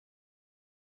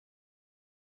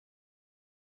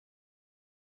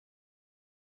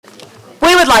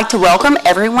would like to welcome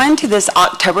everyone to this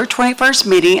October 21st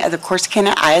meeting of the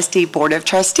Corsicana ISD Board of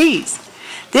Trustees.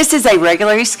 This is a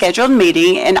regularly scheduled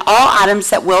meeting, and all items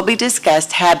that will be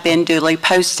discussed have been duly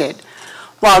posted.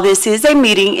 While this is a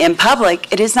meeting in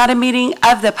public, it is not a meeting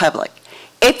of the public.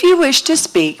 If you wish to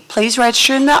speak, please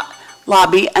register in the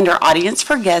lobby under Audience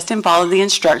for Guests and follow the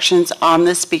instructions on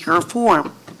the speaker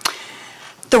form.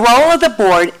 The role of the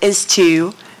board is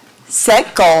to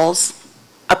set goals,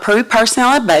 approve personnel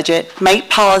and budget, make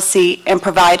policy, and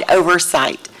provide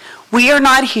oversight. We are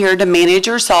not here to manage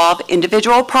or solve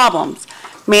individual problems.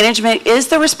 Management is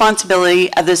the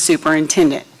responsibility of the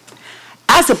superintendent.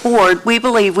 As a board, we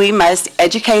believe we must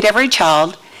educate every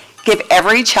child, give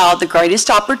every child the greatest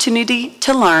opportunity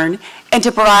to learn, and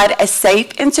to provide a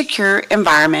safe and secure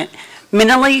environment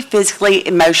mentally, physically,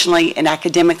 emotionally, and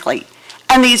academically.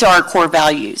 And these are our core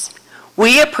values.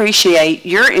 We appreciate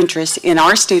your interest in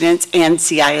our students and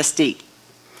CISD.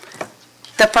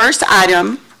 The first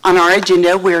item on our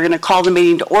agenda, we're going to call the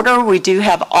meeting to order. We do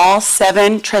have all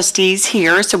 7 trustees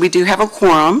here, so we do have a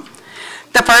quorum.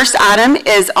 The first item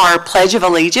is our Pledge of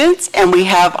Allegiance, and we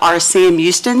have our Sam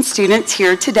Houston students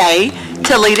here today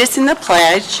to lead us in the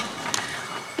pledge.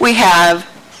 We have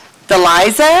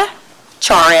Deliza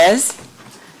Charez,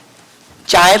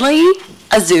 Jiley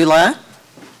Azula,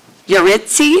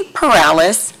 Yaritzi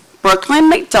Perales, Brooklyn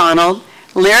McDonald,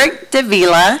 Lyric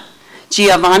Davila,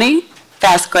 Giovanni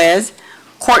Vasquez,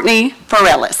 Courtney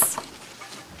Forellis.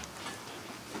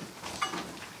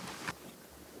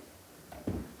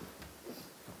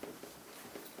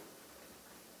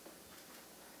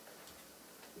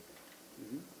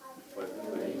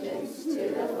 Allegiance to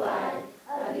the flag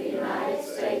of the United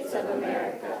States of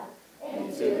America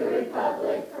and to the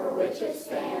republic for which it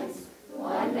stands,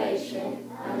 one nation,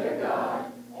 under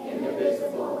God,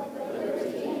 indivisible, with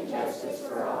liberty and justice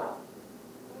for all.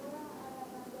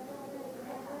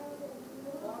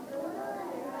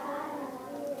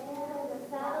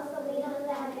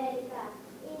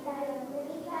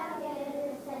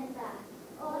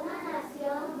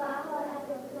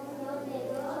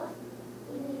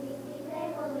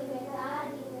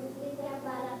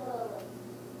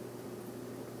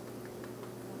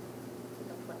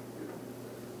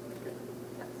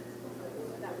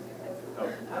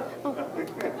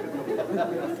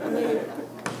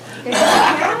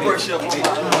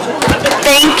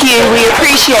 Thank you. We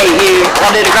appreciate you.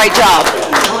 Y'all did a great job.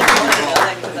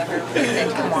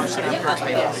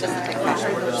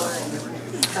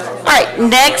 All right,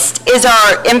 next is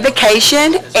our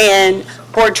invocation, and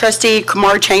Board Trustee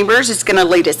Kumar Chambers is going to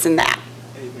lead us in that.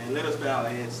 Amen. Let us bow our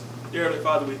heads. Dear Heavenly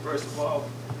Father, we first of all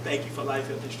thank you for life,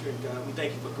 health, and strength, God. We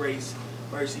thank you for grace,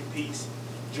 mercy, peace,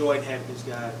 joy, and happiness,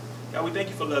 God. God, we thank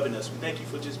you for loving us. We thank you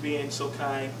for just being so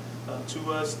kind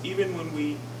to us, even when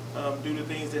we do the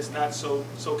things that's not so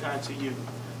kind to you.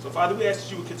 So, Father, we ask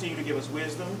that you would continue to give us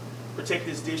wisdom, protect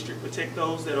this district, protect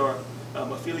those that are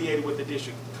affiliated with the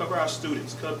district, cover our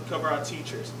students, cover our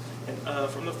teachers, and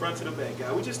from the front to the back,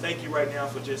 God. We just thank you right now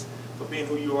for being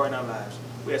who you are in our lives.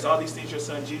 We ask all these things in your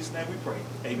Son, Jesus' name we pray.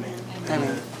 Amen.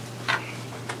 Amen.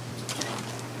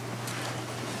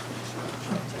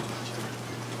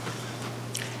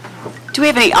 Do we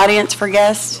have any audience for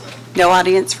guests? No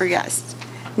audience for guests.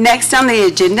 Next on the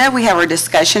agenda, we have our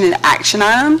discussion and action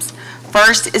items.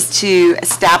 First is to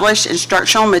establish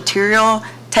instructional material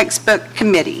textbook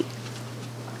committee.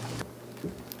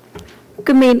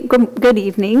 Good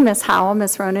evening, Ms. Howell,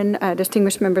 Ms. Ronan,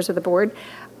 distinguished members of the board.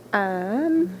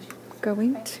 I'm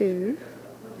going to...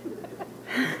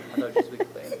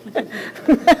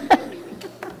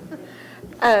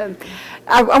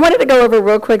 I wanted to go over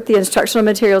real quick the Instructional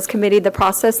Materials Committee, the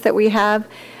process that we have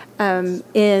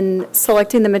in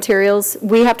selecting the materials.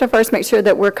 We have to first make sure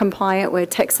that we're compliant with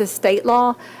Texas state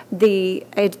law, the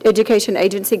education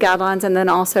agency guidelines, and then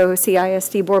also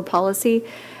CISD board policy.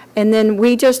 And then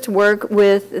we just work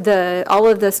with all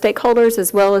of the stakeholders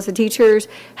as well as the teachers,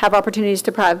 have opportunities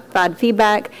to provide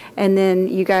feedback, and then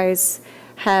you guys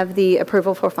have the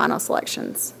approval for final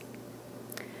selections.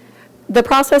 The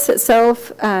process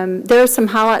itself, there are some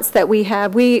highlights that we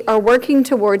have. We are working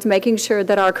towards making sure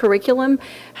that our curriculum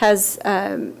has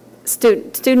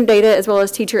student data as well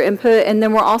as teacher input, and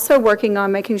then we're also working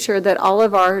on making sure that all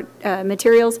of our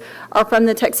materials are from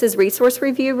the Texas Resource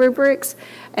Review rubrics,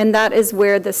 and that is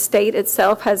where the state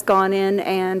itself has gone in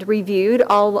and reviewed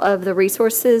all of the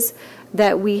resources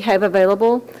that we have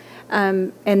available,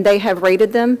 and they have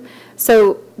rated them.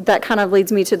 So that kind of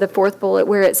leads me to the 4th bullet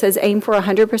where it says aim for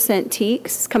 100%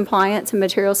 TEKS compliance and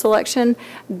material selection.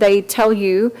 They tell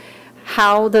you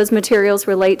how those materials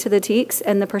relate to the TEKS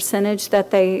and the percentage that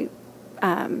they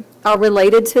are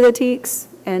related to the TEKS,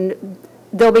 and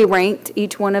they'll be ranked,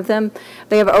 each one of them.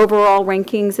 They have overall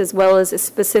rankings as well as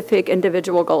specific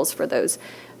individual goals for those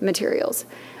materials.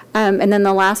 And then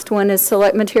the last one is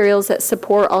select materials that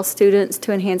support all students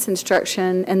to enhance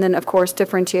instruction, and then, of course,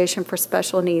 differentiation for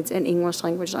special needs and English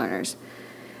language learners.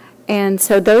 And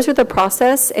so those are the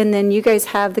process, and then you guys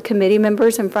have the committee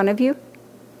members in front of you.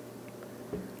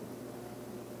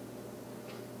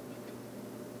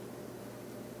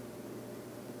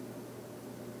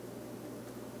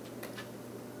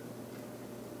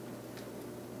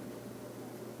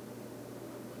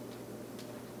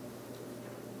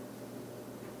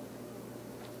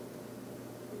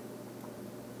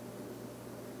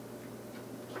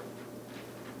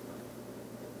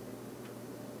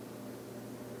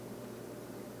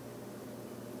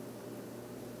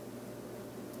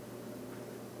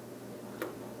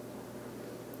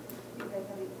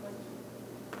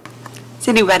 Does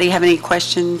anybody have any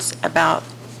questions about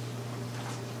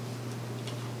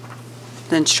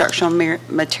the Instructional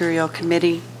Material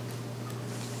Committee?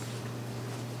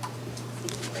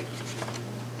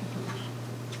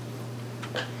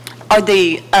 Are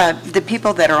the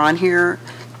people that are on here,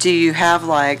 do you have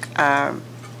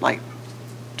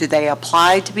do they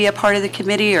apply to be a part of the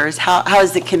committee, or how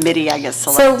is the committee, I guess,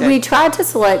 selected? So we tried to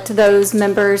select those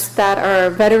members that are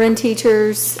veteran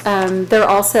teachers. They're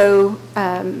also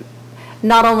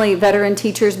not only veteran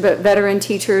teachers, but veteran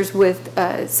teachers with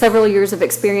several years of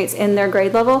experience in their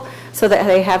grade level, so that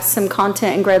they have some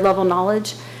content and grade level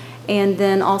knowledge, and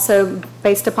then also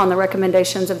based upon the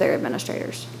recommendations of their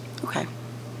administrators. Okay.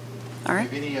 All right.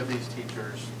 Have any of these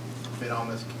teachers been on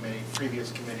this committee,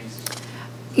 previous committees?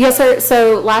 Yes, sir.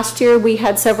 So last year we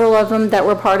had several of them that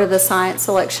were part of the science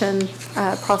selection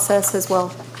process as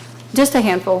well. Just a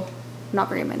handful, not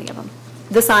very many of them.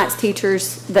 The science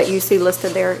teachers that you see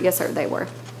listed there, yes, sir, they were.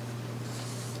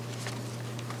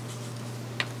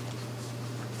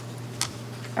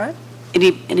 All right.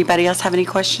 Anybody else have any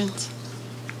questions?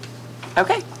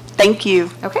 Okay. Thank you.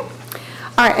 Okay.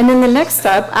 All right, and then the next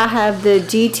up, I have the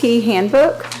GT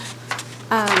handbook.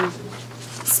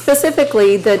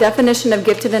 Specifically, the definition of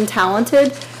gifted and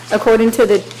talented, according to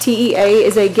the TEA,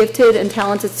 is a gifted and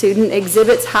talented student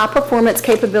exhibits high performance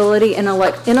capability in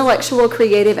intellectual,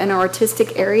 creative, and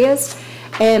artistic areas,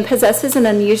 and possesses an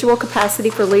unusual capacity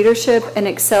for leadership and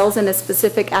excels in a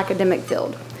specific academic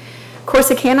field.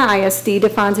 Corsicana ISD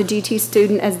defines a GT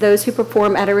student as those who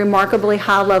perform at a remarkably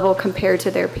high level compared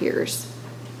to their peers.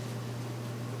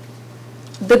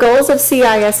 The goals of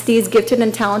CISD's Gifted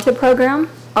and Talented program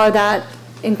are that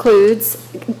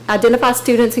includes identify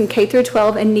students in K through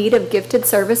 12 in need of gifted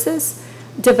services,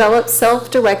 develop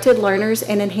self-directed learners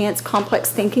and enhance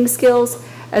complex thinking skills,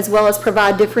 as well as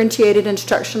provide differentiated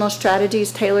instructional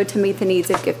strategies tailored to meet the needs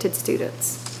of gifted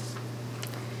students.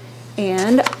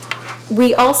 And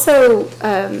we also,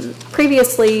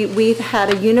 previously, we've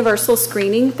had a universal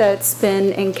screening that's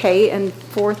been in K and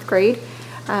 4th grade.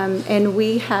 And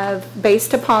we have,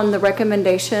 based upon the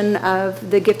recommendation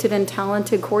of the Gifted and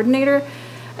Talented coordinator,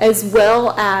 as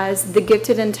well as the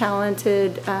Gifted and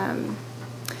Talented,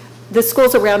 the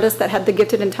schools around us that have the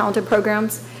Gifted and Talented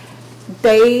programs,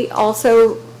 they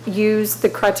also use the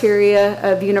criteria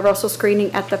of universal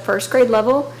screening at the 1st grade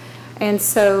level. And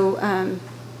so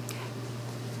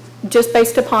just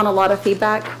based upon a lot of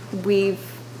feedback, we've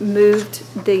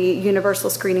moved the universal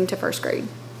screening to 1st grade.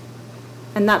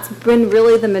 And that's been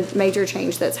really the major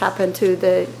change that's happened to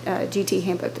the GT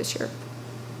handbook this year.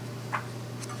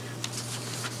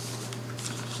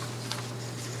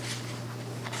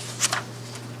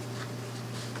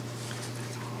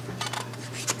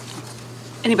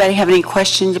 Anybody have any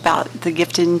questions about the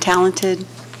Gifted and Talented?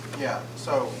 Yeah,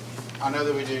 so I know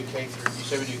that we do K through, you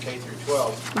said we do K through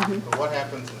 12, but what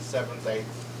happens in 7th, 8th,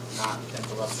 9th, 10th,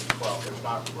 11th, and 12th? There's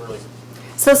not really.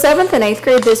 So 7th and 8th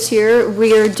grade this year,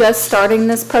 we are just starting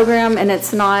this program, and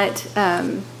it's not,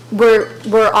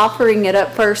 we're offering it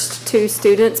up first to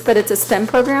students, but it's a STEM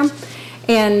program.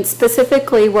 And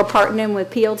specifically, we're partnering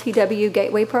with PLTW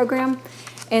Gateway Program.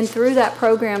 And through that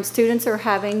program, students are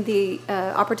having the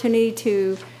opportunity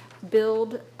to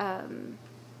build, and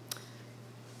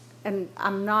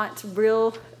I'm not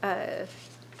real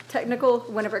technical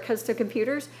whenever it comes to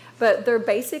computers, but they're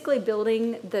basically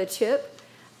building the chip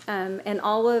and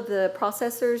all of the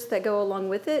processors that go along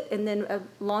with it. And then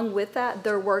along with that,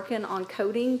 they're working on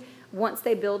coding. Once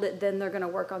they build it, then they're going to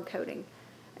work on coding.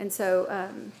 And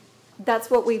so that's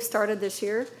what we've started this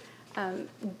year.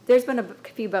 There's been a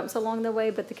few bumps along the way,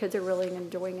 but the kids are really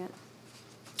enjoying it.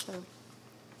 So.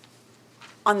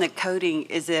 On the coding,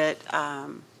 is it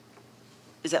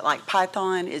like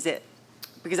Python? Is it,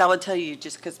 because I would tell you,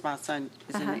 just because my son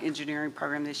is in the engineering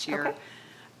program this year,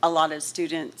 a lot of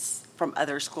students from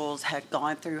other schools had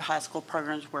gone through high school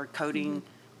programs where coding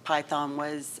Python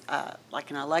was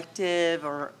like an elective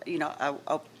or,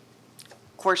 a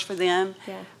course for them.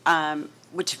 Yeah.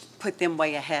 Which put them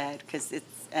way ahead because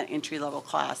it's an entry-level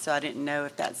class. So I didn't know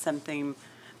if that's something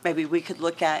maybe we could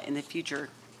look at in the future.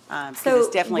 Because it's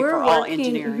definitely for all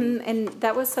engineering. And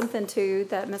that was something too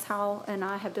that Ms. Howell and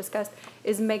I have discussed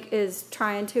is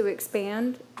trying to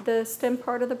expand the STEM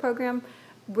part of the program.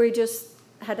 We just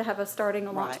had to have a starting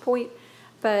and launch point,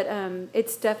 but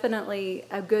it's definitely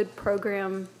a good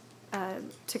program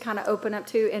to kind of open up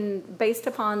to. And based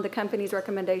upon the company's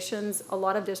recommendations, a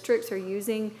lot of districts are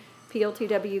using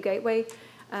PLTW Gateway,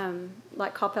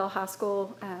 like Coppell High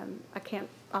School. I can't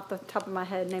off the top of my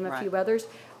head name a few others,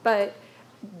 but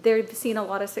they've seen a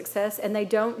lot of success, and they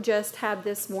don't just have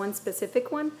this one specific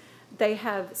one. They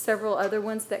have several other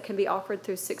ones that can be offered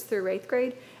through 6th through 8th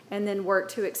grade, and then work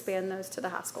to expand those to the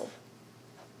high school.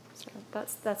 So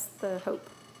that's the hope.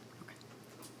 Okay.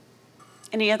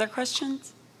 Any other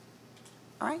questions?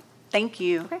 All right, thank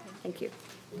you. Okay, thank you.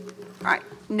 All right,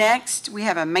 next we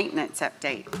have a maintenance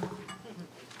update.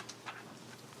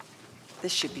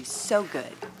 This should be so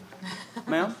good.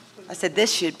 Ma'am? I said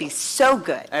this should be so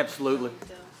good. Absolutely.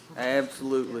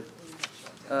 Absolutely.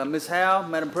 Ms. Howell,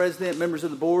 Madam President, members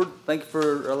of the board, thank you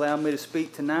for allowing me to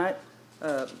speak tonight.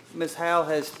 Ms. Howell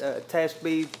has tasked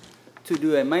me to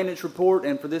do a maintenance report,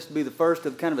 and for this to be the first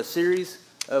of kind of a series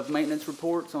of maintenance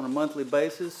reports on a monthly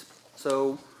basis.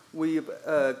 So we've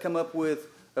come up with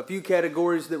a few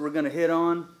categories that we're going to hit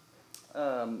on.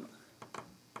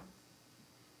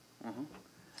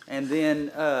 And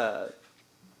then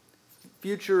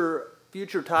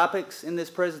future topics in this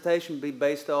presentation will be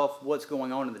based off what's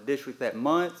going on in the district that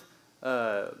month,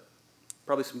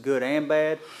 probably some good and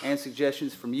bad, and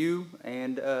suggestions from you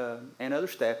and other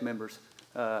staff members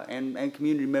and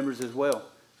community members as well,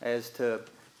 as to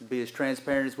be as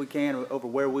transparent as we can over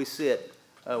where we sit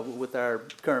with our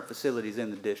current facilities in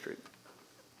the district.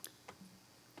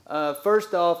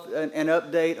 First off, an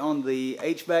update on the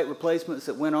HVAC replacements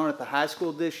that went on at the high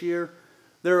school this year.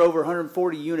 There are over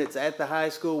 140 units at the high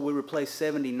school. We replaced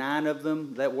 79 of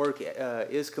them. That work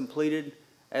is completed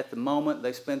at the moment.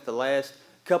 They spent the last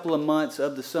couple of months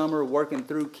of the summer working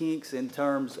through kinks in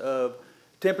terms of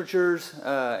temperatures,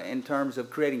 in terms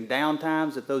of creating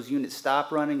downtimes that those units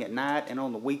stop running at night and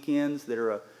on the weekends that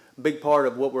are a big part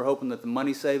of what we're hoping that the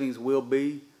money savings will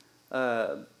be.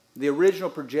 The original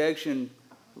projection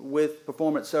with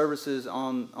performance services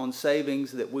on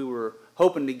savings that we were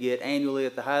hoping to get annually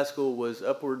at the high school was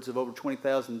upwards of over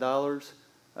 $20,000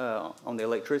 on the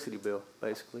electricity bill,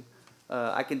 basically.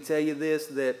 I can tell you this,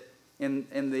 that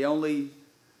in the only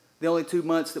 2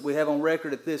 months that we have on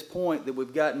record at this point that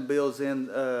we've gotten bills in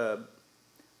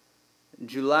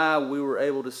July, we were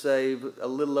able to save a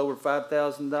little over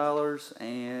 $5,000,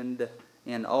 and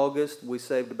in August we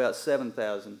saved about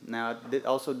 $7,000. Now I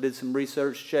also did some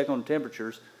research check on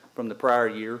temperatures from the prior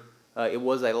year. It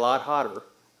was a lot hotter,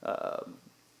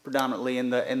 predominantly in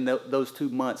those 2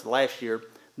 months last year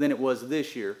than it was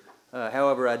this year.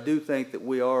 However, I do think that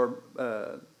we are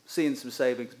seeing some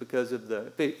savings because of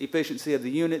the efficiency of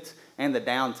the units and the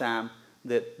downtime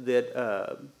that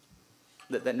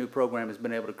new program has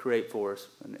been able to create for us,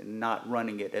 and not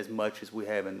running it as much as we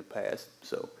have in the past.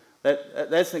 So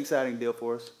that's an exciting deal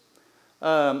for us.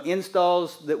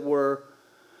 Installs that were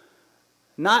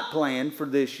not planned for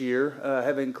this year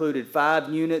have included 5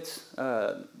 units.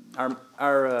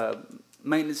 Our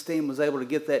maintenance team was able to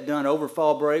get that done over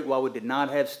fall break while we did not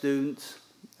have students.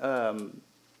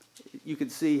 You can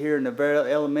see here in Navarro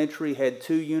Elementary had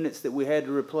 2 units that we had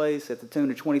to replace at the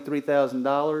tune of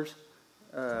 $23,000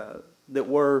 that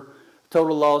were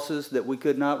total losses that we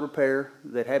could not repair,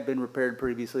 that had been repaired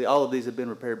previously. All of these have been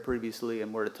repaired previously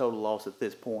and were at a total loss at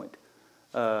this point.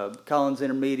 Collins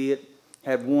Intermediate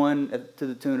had one to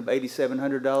the tune of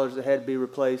 $8,700 that had to be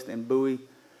replaced, and Bowie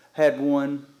had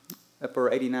one for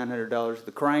 $8,900.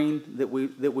 The crane that we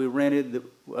rented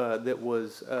that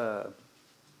was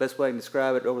best way I can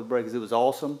describe it over the break is it was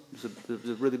awesome. It was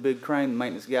a really big crane. The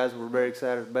maintenance guys were very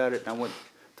excited about it, and I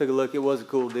took a look. It was a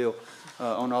cool deal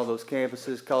on all those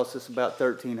campuses. Cost us about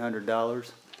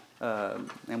 $1,300,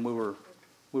 and we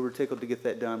were tickled to get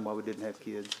that done while we didn't have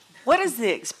kids. What is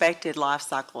the expected life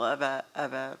cycle of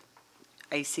a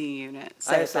AC unit?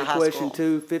 I asked that question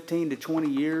too. 15 to 20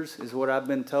 years is what I've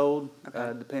been told,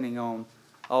 okay. Depending on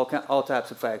all types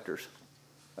of factors.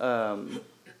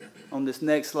 On this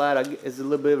next slide is a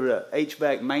little bit of an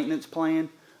HVAC maintenance plan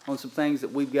on some things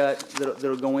that we've got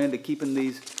that'll go into keeping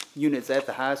these units at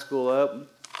the high school up.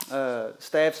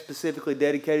 Staff specifically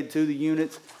dedicated to the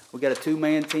units We got a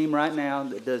 2-man team right now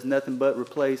that does nothing but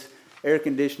replace air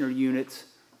conditioner units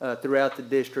throughout the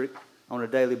district on a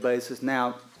daily basis.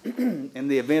 Now, in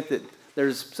the event that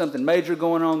there's something major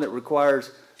going on that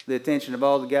requires the attention of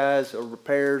all the guys, or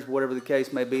repairs, whatever the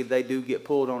case may be, they do get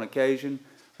pulled on occasion,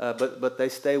 but they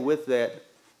stay with that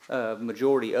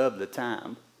majority of the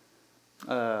time.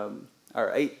 Our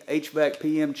HVAC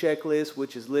PM checklist,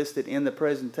 which is listed in the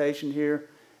presentation here,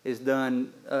 is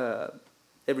done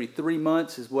every 3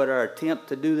 months is what our attempt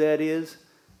to do that is,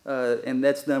 and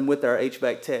that's done with our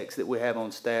HVAC techs that we have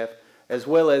on staff, as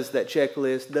well as that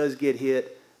checklist does get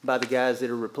hit by the guys that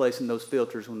are replacing those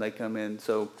filters when they come in.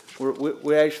 So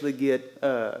we actually get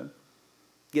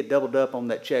doubled up on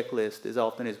that checklist as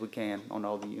often as we can on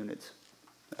all the units.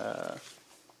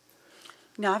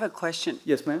 Now, I have a question.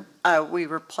 Yes, ma'am. We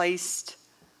replaced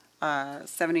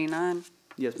 79.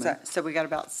 Yes, ma'am. So we got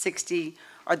about 60.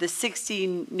 Are the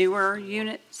 60 newer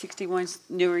units, 61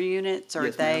 newer units, or are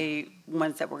Yes, ma'am. they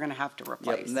ones that we're going to have to Yep,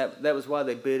 replace? and that was why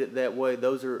they bid it that way.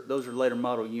 Those are later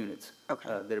model units Okay.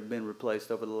 that have been replaced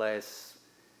over the last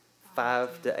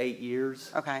 5 to 8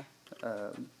 years Okay.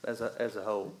 as a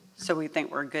whole. So we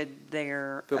think we're good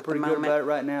there Feel at the pretty moment? good about it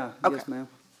right now. Okay. Yes, ma'am.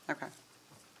 Okay.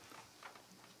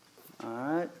 All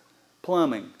right.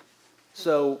 Plumbing.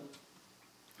 So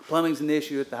plumbing's an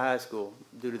issue at the high school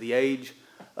due to the age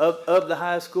of the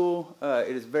high school.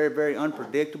 It is very, very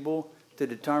unpredictable to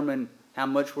determine how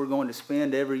much we're going to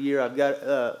spend every year. I've got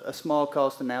a small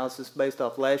cost analysis based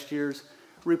off last year's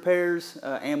repairs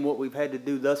and what we've had to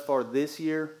do thus far this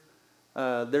year.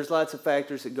 There's lots of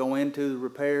factors that go into the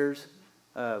repairs.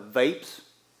 Vapes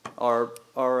are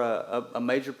a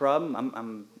major problem.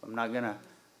 I'm not gonna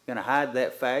hide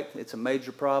that fact. It's a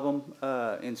major problem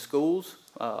in schools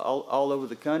all over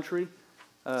the country.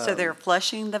 So they're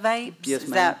flushing the vapes? Yes, Is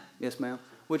ma'am. that- Yes, ma'am.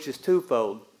 Which is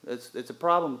twofold. It's a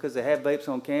problem because they have vapes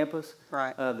on campus.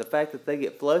 Right. The fact that they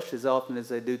get flushed as often as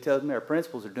they do tells me our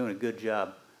principals are doing a good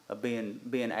job of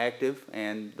being active,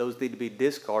 and those need to be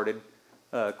discarded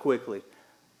quickly.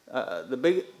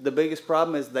 The biggest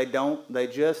problem is they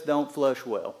just don't flush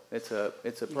well. It's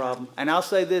a problem. And I'll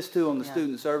say this too on the Yeah.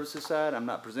 student services side. I'm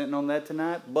not presenting on that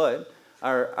tonight, but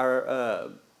our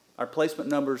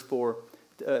placement numbers for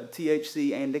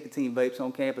THC and nicotine vapes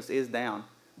on campus is down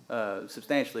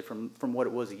substantially from what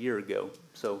it was a year ago.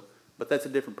 So, but that's a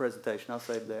different presentation. I'll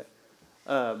save that.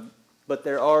 But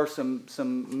there are some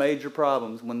major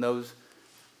problems when those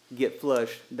get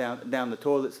flushed down the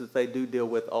toilets that they do deal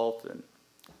with often.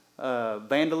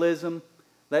 Vandalism,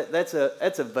 that's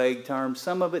a vague term.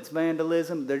 Some of it's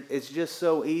vandalism. It's just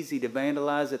so easy to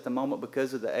vandalize at the moment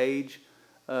because of the age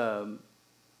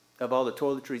of all the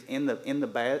toiletries in the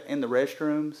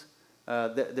restrooms.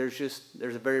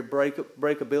 There's a very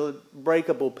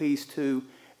breakable piece to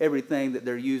everything that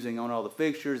they're using on all the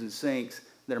fixtures and sinks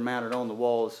that are mounted on the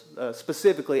walls,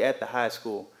 specifically at the high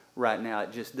school right now.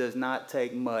 It just does not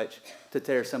take much to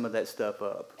tear some of that stuff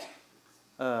up.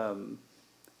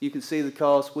 You can see the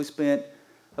cost. We spent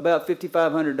about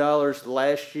 $5,500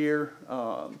 last year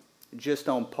just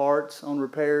on parts, on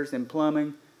repairs and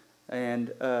plumbing, and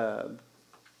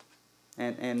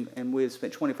we have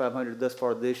spent $2,500 thus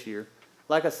far this year.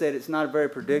 Like I said, it's not a very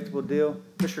predictable deal.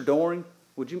 Mr. Doring,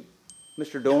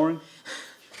 Mr. Doring,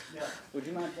 yeah, would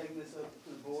you mind taking this up to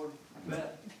the board?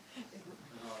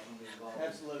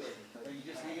 Absolutely. You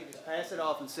just pass it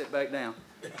off and sit back down.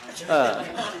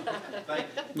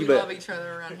 We bet. love each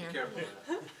other around here.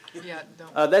 Yeah,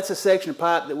 don't. That's a section of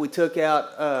pipe that we took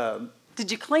out.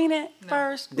 Did you clean it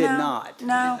first? Did No? not.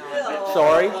 No?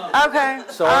 Sorry. Okay.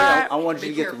 Sorry, All right. I wanted you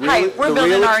to get the Hey, real, we're the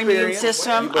building real our immune experience.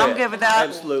 system. You I'm bet. good with that.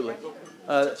 Absolutely.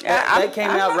 Yeah, That came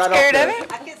I'm out not right scared off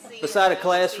of the, it. beside a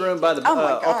classroom by the, Oh my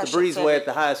off gosh, the breezeway it's at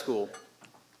the high school.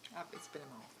 It's been in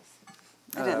my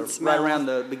office. It didn't Right smell. around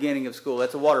the beginning of school.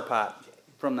 That's a water pipe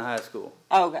from the high school.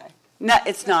 Okay. No,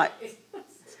 it's not.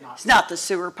 It's not the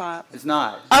sewer pipe. It's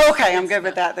not. Oh, okay, I'm good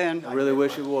with that then. I really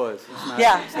wish it was. It's not,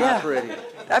 Yeah, it's yeah. not pretty.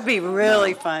 That'd be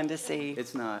really fun to see.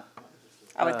 It's not.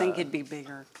 I would think it'd be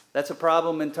bigger. That's a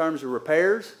problem in terms of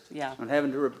repairs. Yeah. And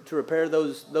having to repair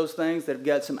those things that have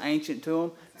got some ancient to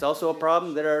them. It's also a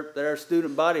problem that our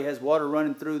student body has water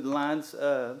running through the lines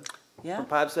Yeah. from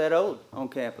pipes that old on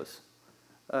campus.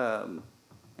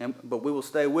 But we will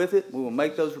stay with it. We will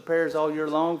make those repairs all year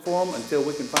long for them until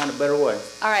we can find a better way.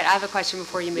 All right, I have a question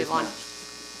before you move Yes, on. ma'am.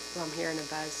 Well, I'm hearing a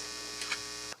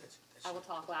buzz. I will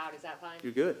talk loud, is that fine?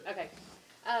 You're good. Okay.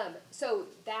 So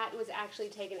that was actually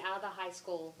taken out of the high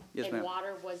school. Yes, and ma'am.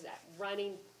 water was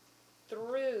running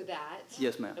through that.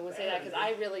 Yes, ma'am. I would say that because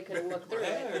I really couldn't look through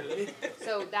it.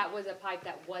 So that was a pipe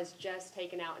that was just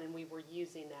taken out and we were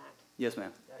using that. Yes,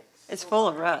 ma'am. It's full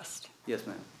of rust. Yes,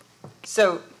 ma'am.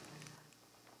 So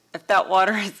if that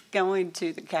water is going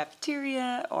to the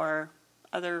cafeteria or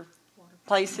other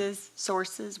places,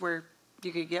 sources where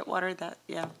you could get water, that's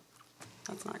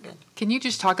not good. Can you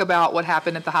just talk about what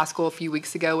happened at the high school a few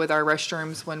weeks ago with our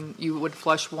restrooms when you would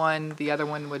flush one, the other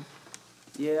one would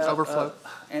overflow?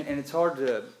 And it's hard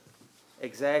to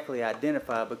exactly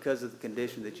identify because of the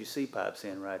condition that you see pipes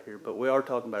in right here, but we are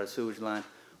talking about a sewage line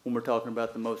when we're talking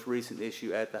about the most recent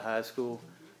issue at the high school.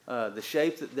 The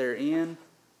shape that they're in,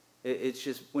 it's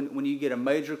just when you get a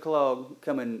major clog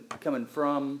coming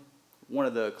from one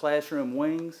of the classroom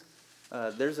wings,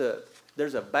 there's a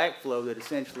backflow that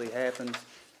essentially happens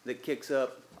that kicks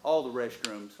up all the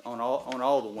restrooms on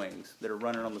all the wings that are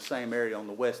running on the same area on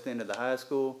the west end of the high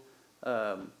school.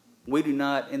 We do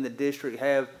not in the district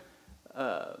have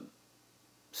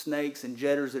snakes and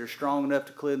jetters that are strong enough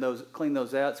to clean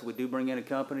those out, so we do bring in a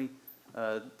company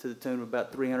to the tune of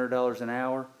about $300 an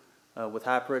hour with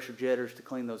high pressure jetters to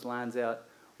clean those lines out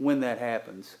when that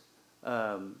happens.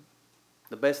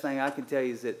 The best thing I can tell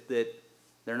you is that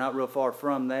they're not real far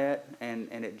from that, and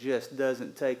it just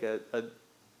doesn't take a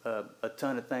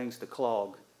ton of things to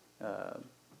clog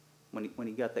when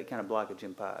you got that kind of blockage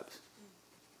in pipes.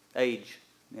 Age,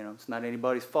 it's not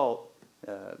anybody's fault.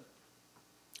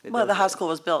 Well, the high school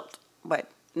was built, what,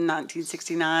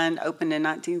 1969, opened in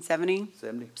 1970?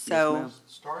 70. So, yes,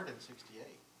 Started in 68.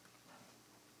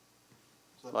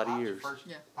 So a lot of years.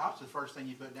 Pipes is the first thing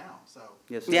you put down, so.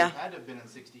 Yes, sir. Yeah. It had to have been in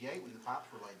 68 when the pipes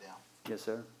were laid down. Yes,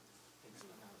 sir.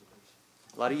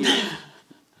 A lot of years.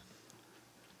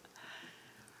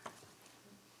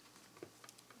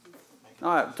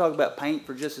 All right, we'll talk about paint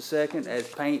for just a second, as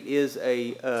paint is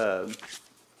a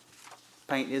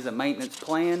maintenance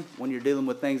plan when you're dealing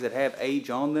with things that have age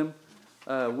on them.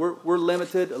 We're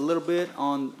limited a little bit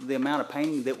on the amount of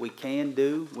painting that we can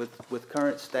do with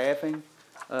current staffing.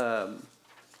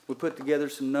 We put together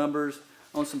some numbers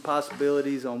on some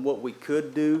possibilities on what we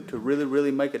could do to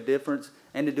really make a difference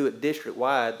and to do it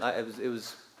district-wide. I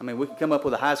mean, we could come up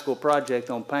with a high school project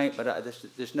on paint, but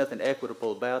there's nothing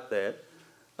equitable about that.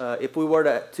 If we were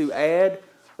to add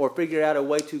or figure out a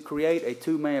way to create a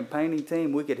two-man painting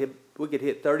team, we could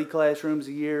hit 30 classrooms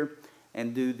a year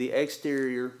and do the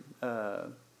exterior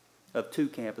of 2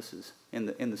 campuses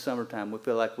in the summertime. We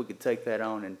feel like we could take that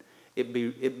on and it'd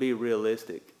be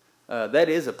realistic. That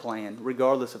is a plan,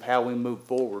 regardless of how we move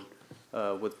forward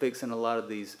with fixing a lot of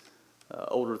these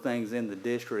older things in the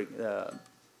district.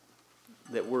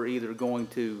 That we're either going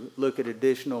to look at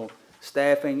additional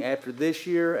staffing after this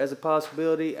year as a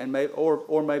possibility, and maybe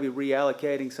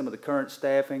reallocating some of the current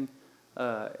staffing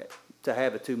to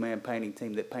have a two-man painting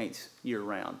team that paints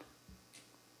year-round.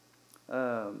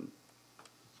 That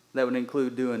would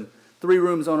include doing 3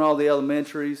 rooms on all the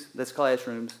elementaries, that's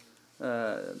classrooms,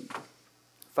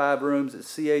 5 rooms at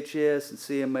CHS and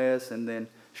CMS, and then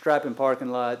striping parking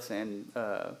lots and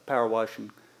power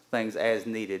washing things as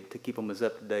needed to keep them as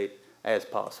up-to-date as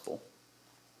possible.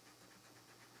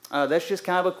 That's just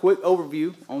kind of a quick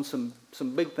overview on some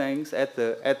big things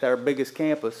at our biggest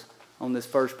campus on this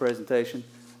first presentation.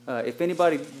 If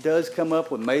anybody does come up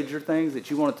with major things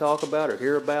that you want to talk about or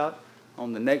hear about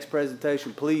on the next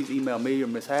presentation, please email me or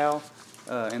Ms. Howe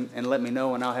and let me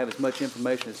know, and I'll have as much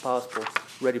information as possible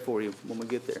ready for you when we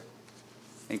get there.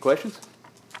 Any questions?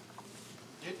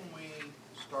 Didn't we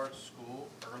start school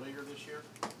earlier this year?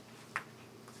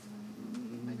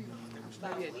 Maybe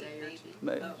a day or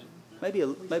 2.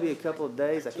 Maybe a couple of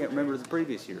days. I can't remember the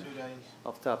previous year 2 days.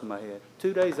 off the top of my head.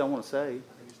 2 days, I want to say.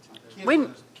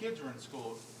 Kids are in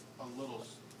school a little.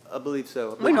 I believe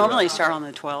so. we normally start on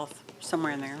the 12th,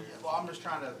 somewhere in there. Well, I'm just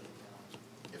trying to,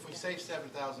 if we save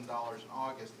 $7,000 in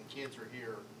August and kids are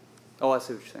here, Oh, I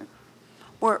see what you're saying.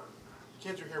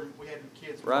 kids are here, we had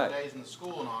kids Right. 4 days in the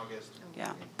school in August.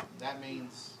 Yeah. That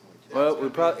means. Well,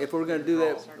 if we're going to do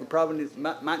that, we probably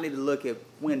might need to look at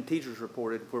when teachers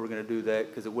reported if we were going to do that,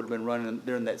 because it would have been running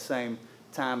during that same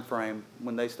time frame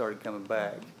when they started coming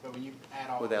back. But when you add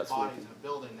all the Without bodies sleeping. in the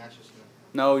building, that's just gonna,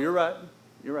 No, you're right.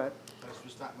 You're right. that's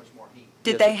just not much more heat.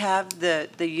 Did Yes, they sir. have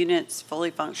the units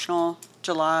fully functional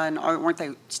July, and or weren't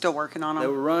they still working on them? They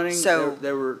were running. So,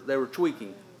 they were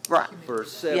tweaking right. for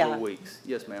several Yeah. weeks.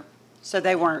 Yes, ma'am. So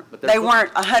they weren't But they're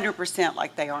 100%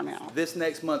 like they are now. This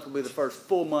next month will be the first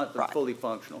full month of Right. fully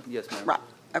functional. Yes, ma'am. Right,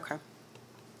 okay.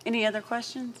 Any other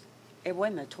questions? It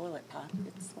wasn't a toilet pipe,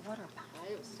 it's the water pipe.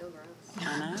 It was still gross.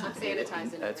 I know. I'm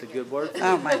sanitizing it. That's a good word.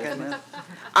 Oh, my goodness.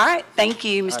 All right, thank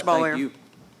you, Mr. All right, Boyer. thank you.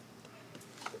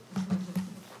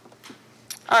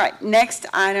 All right, next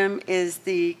item is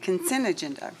the consent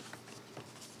agenda.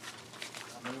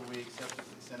 I move we accept the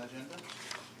consent agenda.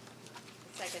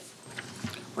 Second.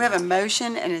 We have a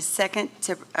motion and a second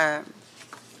to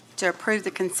approve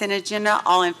the consent agenda.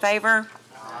 All in favor?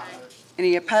 Aye.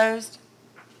 Any opposed?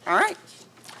 All right.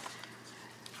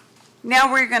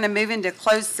 Now we're going to move into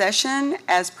closed session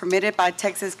as permitted by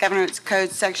Texas Governance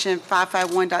Code Section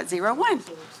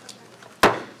 551.01.